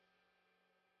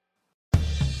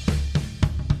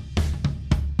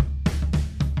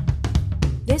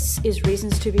This is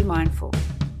Reasons to Be Mindful,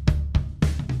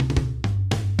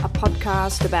 a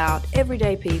podcast about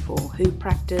everyday people who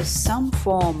practice some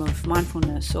form of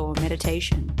mindfulness or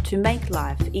meditation to make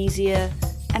life easier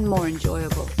and more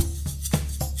enjoyable.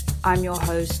 I'm your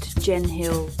host, Jen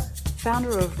Hill,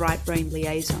 founder of Right Brain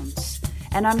Liaisons,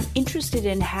 and I'm interested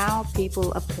in how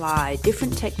people apply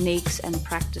different techniques and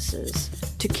practices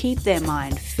to keep their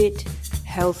mind fit,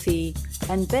 healthy,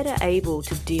 and better able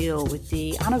to deal with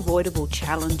the unavoidable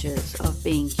challenges of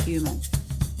being human.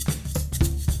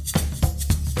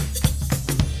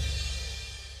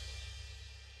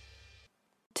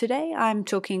 Today I'm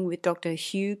talking with Dr.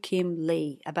 Hugh Kim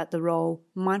Lee about the role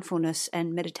mindfulness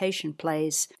and meditation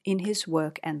plays in his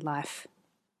work and life.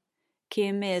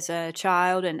 Kim is a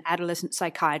child and adolescent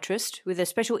psychiatrist with a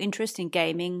special interest in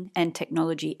gaming and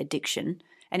technology addiction,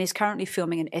 and is currently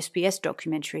filming an SBS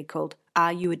documentary called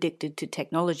Are You Addicted to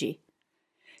Technology?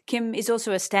 Kim is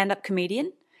also a stand-up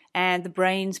comedian and the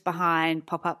brains behind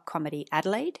Pop-Up Comedy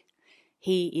Adelaide.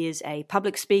 He is a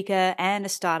public speaker and a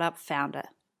startup founder.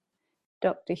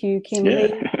 Dr. Hugh Kim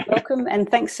Lee, welcome,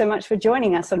 and thanks so much for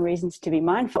joining us on Reasons to Be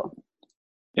Mindful.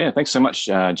 Yeah, thanks so much,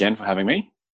 Jen, for having me.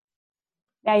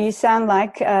 Now, you sound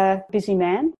like a busy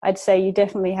man. I'd say you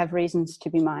definitely have reasons to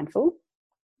be mindful.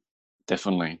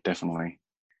 Definitely.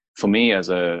 For me, as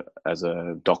a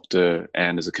doctor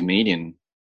and as a comedian,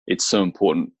 it's so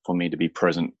important for me to be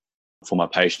present for my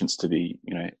patients, to be,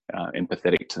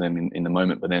 empathetic to them in the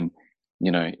moment. But then,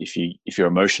 if you're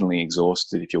emotionally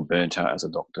exhausted, if you're burnt out as a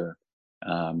doctor,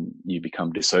 you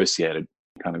become dissociated,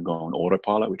 kind of go on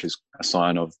autopilot, which is a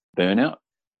sign of burnout.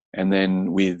 And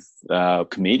then with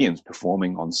comedians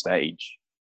performing on stage,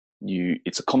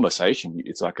 it's a conversation.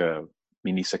 It's like a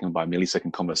millisecond by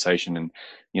millisecond conversation, and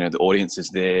the audience is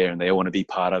there and they all want to be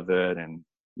part of it, and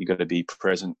you got to be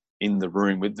present in the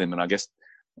room with them. And I guess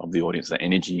of the audience, the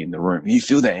energy in the room, you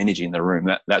feel that energy in the room.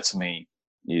 That to me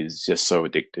is just so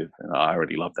addictive, and I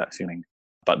already love that feeling.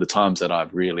 But the times that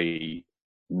I've really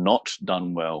not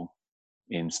done well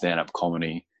in stand-up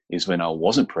comedy is when I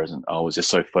wasn't present. I was just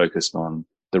so focused on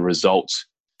the results.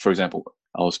 For example,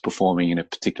 I was performing in a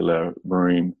particular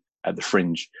room at the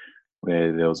Fringe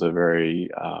where there was a very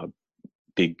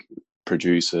big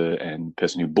producer and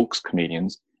person who books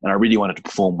comedians, and I really wanted to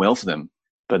perform well for them.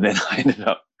 But then I ended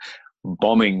up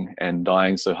bombing and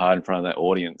dying so hard in front of that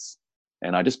audience.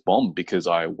 And I just bombed because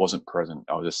I wasn't present.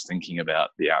 I was just thinking about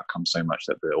the outcome so much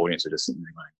that the audience were just sitting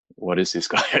there going, what is this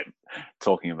guy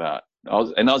talking about? I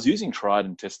was using tried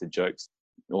and tested jokes,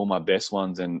 all my best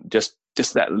ones, and just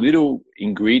that little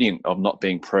ingredient of not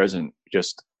being present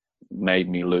just made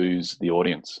me lose the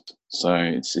audience. So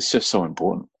it's just so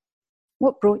important.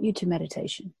 What brought you to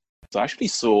meditation? So I actually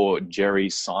saw Jerry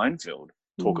Seinfeld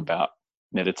talk about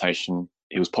meditation.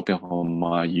 It was popping up on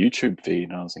my YouTube feed,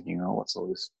 and I was thinking, what's all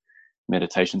this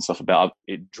meditation stuff about?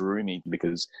 It drew me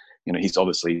because he's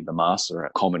obviously the master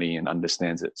at comedy and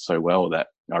understands it so well that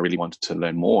I really wanted to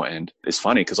learn more. And it's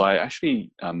funny because I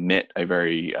actually met a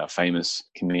very famous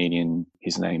comedian.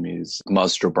 His name is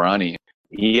Maz Jobrani.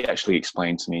 He actually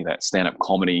explained to me that stand-up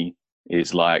comedy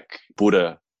is like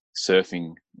Buddha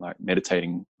surfing, like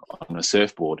meditating on a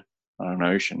surfboard on an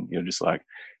ocean. You're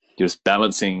just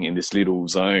balancing in this little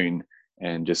zone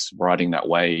and just riding that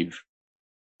wave.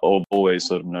 I've always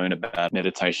sort of known about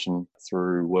meditation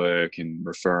through work and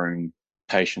referring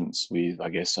patients with, I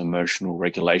guess, emotional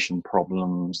regulation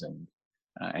problems and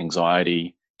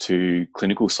anxiety to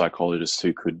clinical psychologists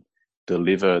who could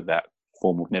deliver that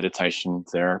form of meditation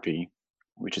therapy,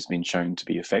 which has been shown to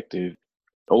be effective.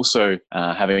 Also,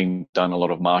 having done a lot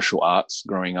of martial arts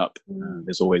growing up,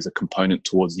 there's always a component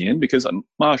towards the end because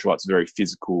martial arts is a very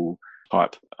physical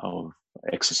type of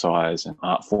exercise and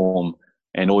art form.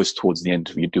 And always towards the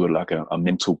end, you do it like a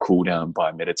mental cool down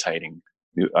by meditating.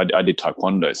 I did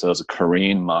Taekwondo, so it was a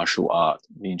Korean martial art.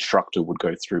 The instructor would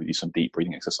go through some deep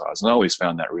breathing exercise. And I always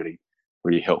found that really,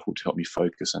 really helpful to help me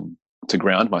focus and to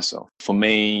ground myself. For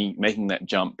me, making that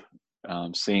jump,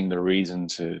 seeing the reason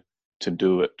to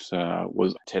do it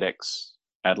was TEDx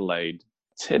Adelaide.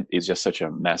 TED is just such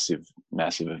a massive,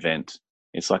 massive event.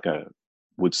 It's like a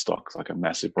Woodstock, it's like a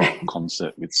massive rock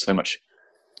concert with so much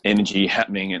energy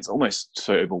happening. It's almost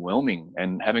so overwhelming,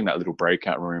 and having that little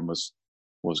breakout room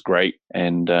was great.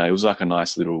 And it was like a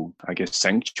nice little, I guess,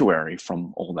 sanctuary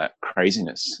from all that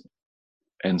craziness.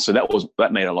 And so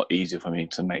that made it a lot easier for me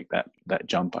to make that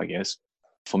jump, I guess.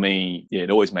 For me,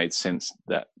 it always made sense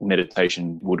that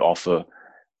meditation would offer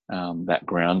that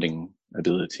grounding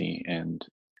ability. And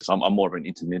because I'm more of an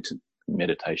intermittent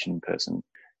meditation person,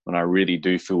 when I really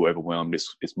do feel overwhelmed,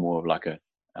 it's more of like a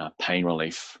pain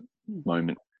relief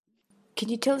moment. Can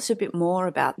you tell us a bit more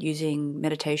about using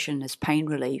meditation as pain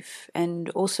relief, and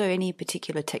also any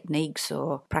particular techniques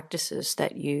or practices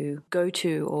that you go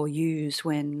to or use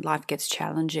when life gets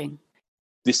challenging?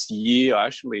 This year, I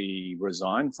actually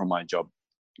resigned from my job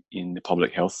in the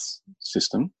public health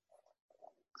system.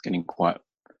 Getting quite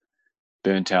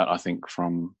burnt out, I think,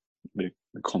 from the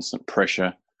constant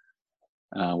pressure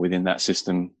within that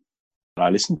system.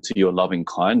 I listened to your Loving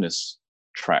Kindness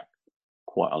track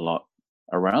quite a lot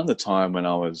around the time when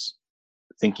I was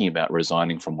thinking about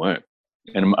resigning from work.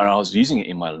 And I was using it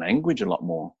in my language a lot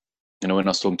more. You know, when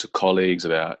I was talking to colleagues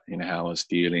about, how I was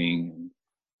feeling,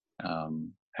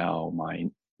 how my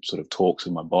sort of talks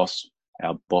with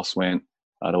our boss went,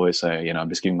 I'd always say, I'm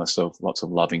just giving myself lots of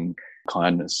loving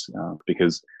kindness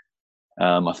because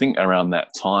I think around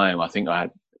that time, I think I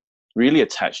had really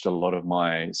attached a lot of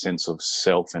my sense of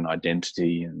self and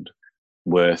identity and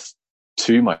worth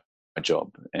to my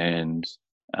job. And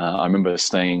I remember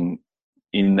staying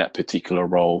in that particular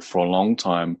role for a long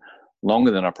time,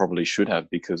 longer than I probably should have,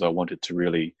 because I wanted to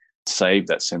really save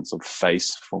that sense of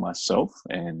face for myself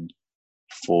and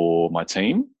for my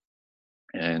team.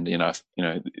 And,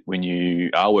 when you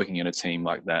are working in a team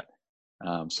like that,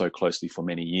 so closely for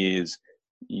many years,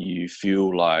 you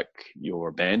feel like you're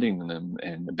abandoning them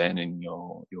and abandoning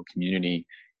your community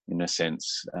in a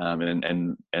sense,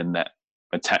 and that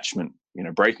attachment,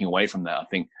 breaking away from that, I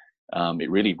think it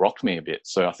really rocked me a bit.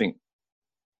 So I think,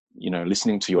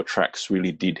 listening to your tracks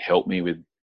really did help me with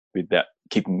that,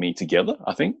 keeping me together,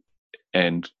 I think,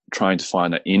 and trying to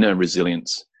find that inner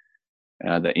resilience,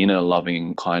 the inner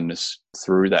loving kindness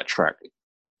through that track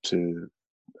to,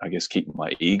 I guess, keep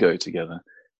my ego together.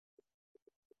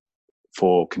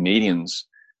 For comedians,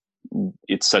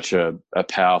 it's such a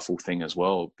powerful thing as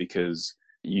well, because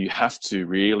you have to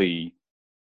really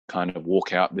kind of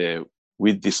walk out there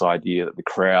with this idea that the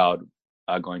crowd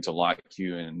are going to like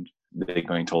you and they're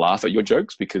going to laugh at your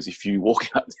jokes. Because if you walk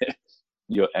out there,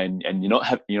 you're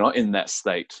not in that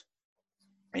state,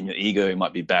 and your ego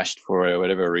might be bashed for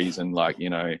whatever reason, like,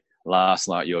 last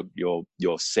night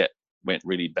your set went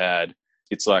really bad.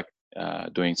 It's like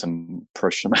doing some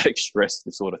post-traumatic stress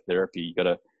disorder therapy. You got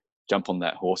to jump on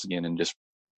that horse again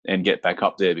and get back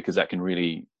up there, because that can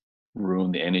really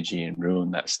ruin the energy and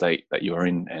ruin that state that you're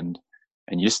in, and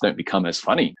you just don't become as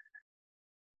funny.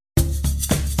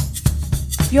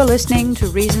 You're listening to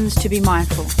Reasons to be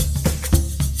Mindful,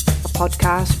 a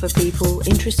podcast for people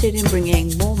interested in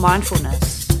bringing more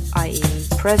mindfulness, i.e.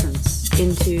 presence,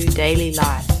 into daily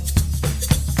life.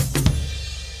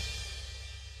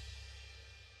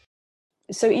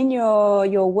 So in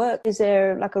your work, is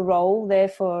there like a role there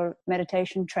for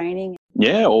meditation training?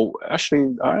 Yeah, well,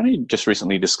 actually, I only just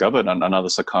recently discovered another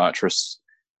psychiatrist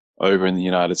over in the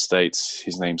United States.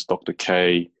 His name's Dr.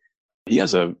 K. He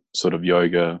has a sort of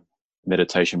yoga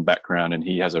meditation background, and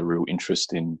he has a real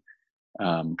interest in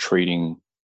treating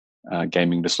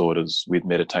gaming disorders with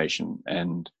meditation.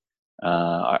 And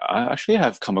I actually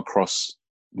have come across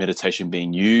meditation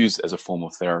being used as a form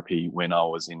of therapy when I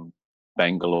was in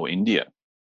Bangalore, India.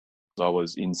 I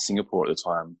was in Singapore at the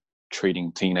time,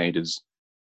 treating teenagers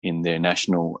in their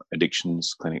national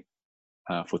addictions clinic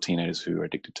for teenagers who are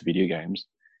addicted to video games.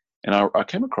 And I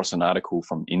came across an article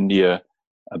from India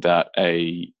about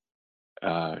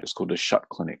it's called a SHUT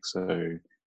clinic, so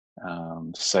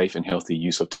safe and healthy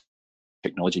use of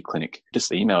technology clinic. Just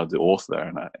emailed the author,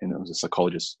 and it was a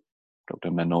psychologist,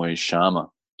 Dr. Manoj Sharma.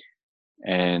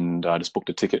 And I just booked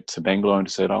a ticket to Bangalore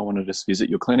and said, I want to just visit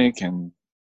your clinic. And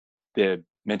their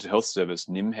mental health service,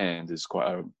 Nimhans, is quite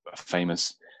a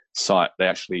famous site. They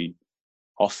actually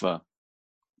offer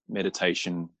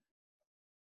meditation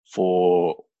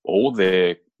for all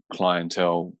their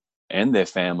clientele and their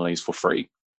families for free.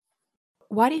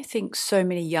 Why do you think so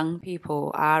many young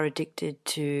people are addicted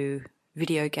to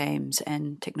video games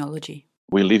and technology?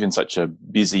 We live in such a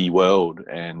busy world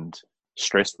and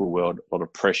stressful world, a lot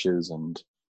of pressures, and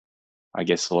I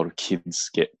guess a lot of kids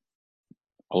get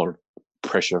a lot of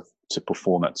pressure to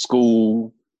perform at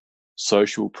school,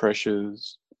 social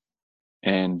pressures,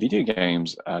 and video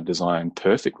games are designed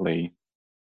perfectly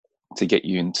to get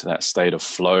you into that state of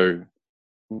flow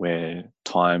where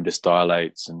time just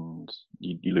dilates and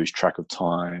you lose track of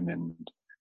time, and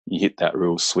you hit that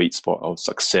real sweet spot of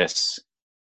success,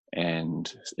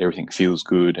 and everything feels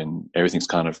good and everything's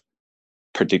kind of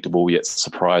predictable yet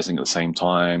surprising at the same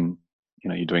time.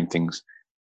 You're doing things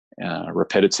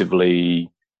repetitively,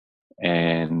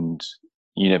 and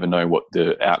you never know what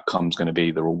the outcome's going to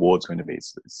be, the reward's going to be.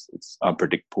 It's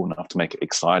unpredictable enough to make it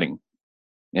exciting.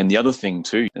 And the other thing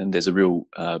too, and there's a real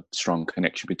strong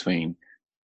connection between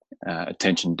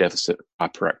attention deficit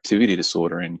hyperactivity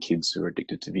disorder in kids who are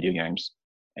addicted to video games.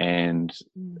 And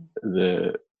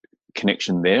the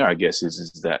connection there, I guess,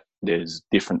 is that there's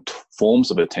different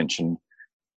forms of attention.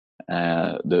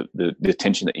 The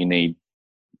attention that you need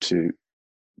to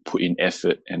put in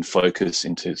effort and focus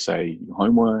into, say, your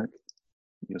homework,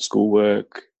 your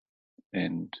schoolwork,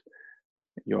 and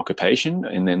your occupation.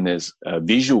 And then there's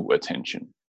visual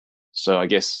attention. So I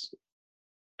guess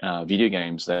video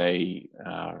games, they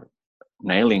are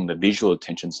nailing the visual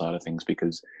attention side of things,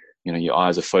 because, you know, your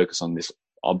eyes are focused on this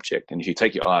object. And if you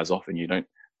take your eyes off and you don't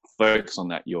focus on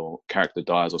that, your character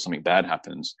dies or something bad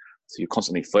happens. So you're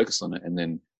constantly focused on it, and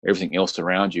then everything else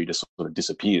around you just sort of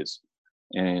disappears.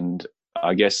 And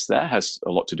I guess that has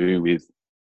a lot to do with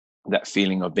that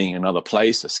feeling of being in another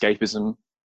place, escapism,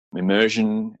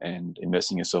 immersion, and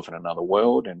immersing yourself in another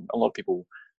world. And a lot of people,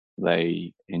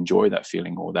 they enjoy that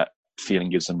feeling, or that feeling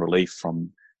gives them relief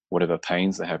from whatever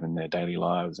pains they have in their daily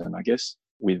lives. And I guess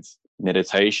with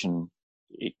meditation,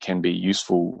 it can be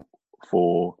useful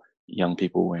for young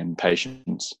people and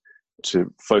patients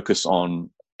to focus on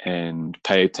and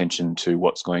pay attention to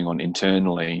what's going on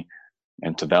internally,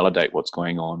 and to validate what's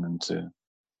going on, and to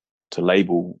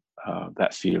label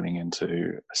that feeling, and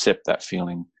to accept that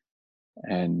feeling.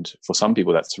 And for some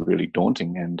people, that's really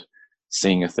daunting, and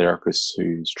seeing a therapist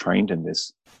who's trained in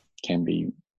this can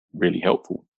be really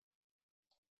helpful.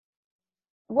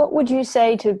 What would you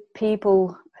say to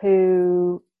people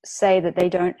who say that they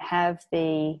don't have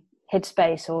the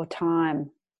headspace or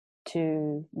time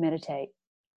to meditate?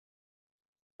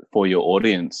 For your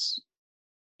audience,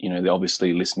 you know, they're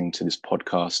obviously listening to this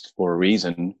podcast for a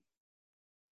reason.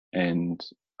 And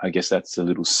I guess that's a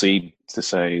little seed to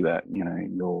say that, you know,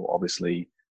 you're obviously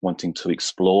wanting to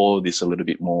explore this a little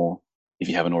bit more. If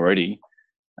you haven't already,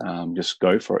 just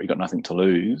go for it. You've got nothing to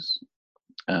lose.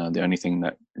 The only thing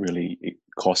that really it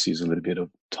costs you is a little bit of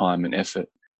time and effort.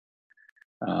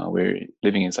 We're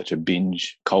living in such a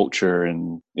binge culture,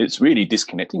 and it's really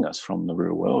disconnecting us from the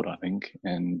real world, I think.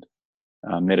 And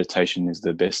meditation is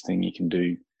the best thing you can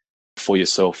do for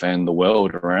yourself and the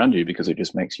world around you, because it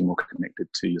just makes you more connected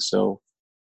to yourself,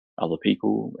 other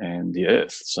people, and the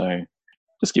earth. So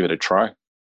just give it a try.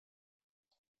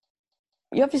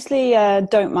 You obviously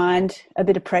don't mind a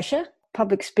bit of pressure,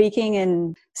 public speaking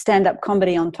and stand-up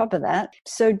comedy on top of that.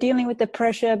 So dealing with the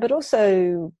pressure, but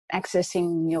also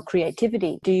accessing your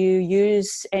creativity. Do you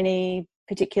use any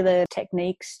particular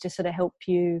techniques to sort of help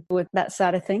you with that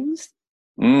side of things?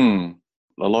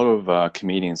 A lot of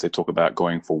comedians, they talk about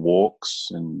going for walks,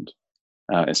 and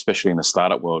especially in the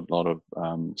startup world, a lot of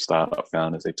startup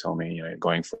founders, they tell me, you know,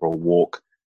 going for a walk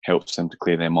helps them to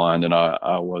clear their mind. And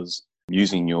I was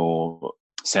using your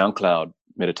SoundCloud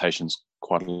meditations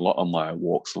quite a lot on my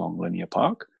walks along Linear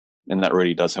Park, and that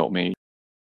really does help me.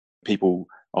 People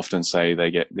often say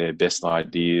they get their best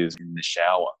ideas in the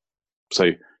shower. So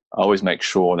I always make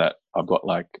sure that I've got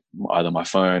like either my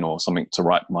phone or something to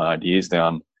write my ideas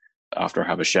down after I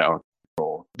have a shower,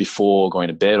 or before going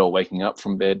to bed or waking up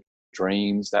from bed,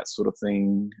 dreams, that sort of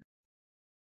thing.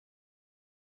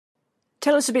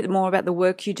 Tell us a bit more about the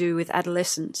work you do with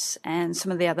adolescents and some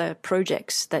of the other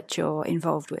projects that you're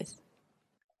involved with.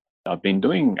 I've been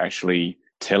doing actually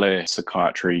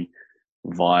telepsychiatry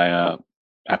via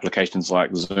applications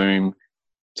like Zoom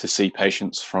to see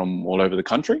patients from all over the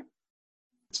country.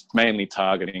 It's mainly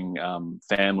targeting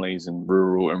families in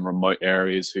rural and remote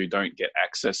areas who don't get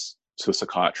access to a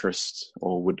psychiatrist,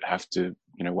 or would have to,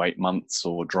 you know, wait months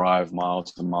or drive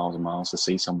miles and miles and miles to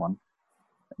see someone.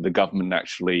 The government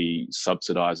actually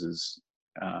subsidizes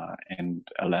and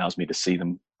allows me to see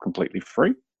them completely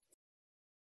free.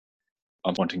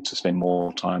 I'm wanting to spend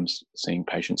more time seeing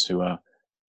patients who are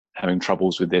having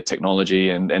troubles with their technology,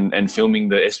 and filming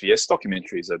the SBS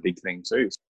documentary is a big thing too.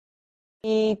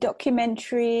 The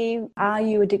documentary, Are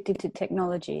You Addicted to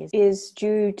Technology, is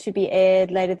due to be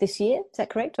aired later this year. Is that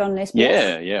correct, on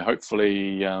SBS? Yeah.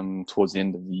 Hopefully towards the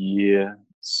end of the year.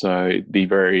 So it'd be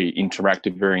very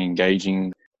interactive, very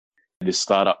engaging. This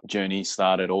startup journey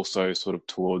started also sort of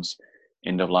towards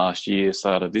end of last year,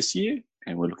 start of this year,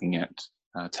 and we're looking at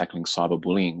tackling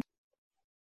cyberbullying.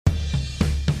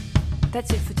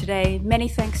 That's it for today. Many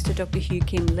thanks to Dr. Hugh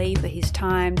Kim Lee for his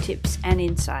time, tips and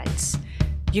insights.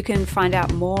 You can find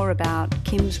out more about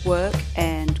Kim's work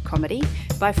and comedy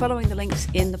by following the links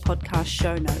in the podcast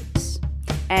show notes.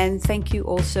 And thank you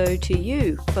also to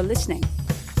you for listening.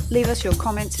 Leave us your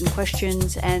comments and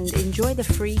questions, and enjoy the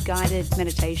free guided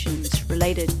meditations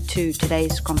related to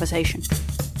today's conversation.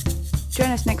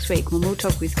 Join us next week when we'll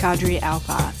talk with Kadri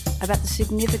Alpart about the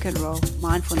significant role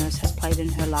mindfulness has played in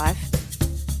her life.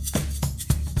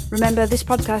 Remember, this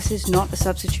podcast is not a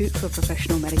substitute for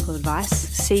professional medical advice.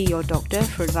 See your doctor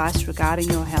for advice regarding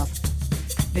your health.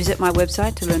 Visit my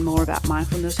website to learn more about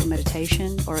mindfulness or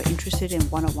meditation, or are interested in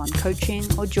one-on-one coaching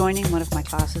or joining one of my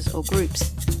classes or groups.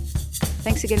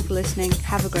 Thanks again for listening.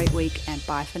 Have a great week, and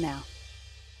bye for now.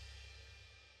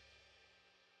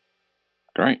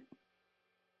 Great.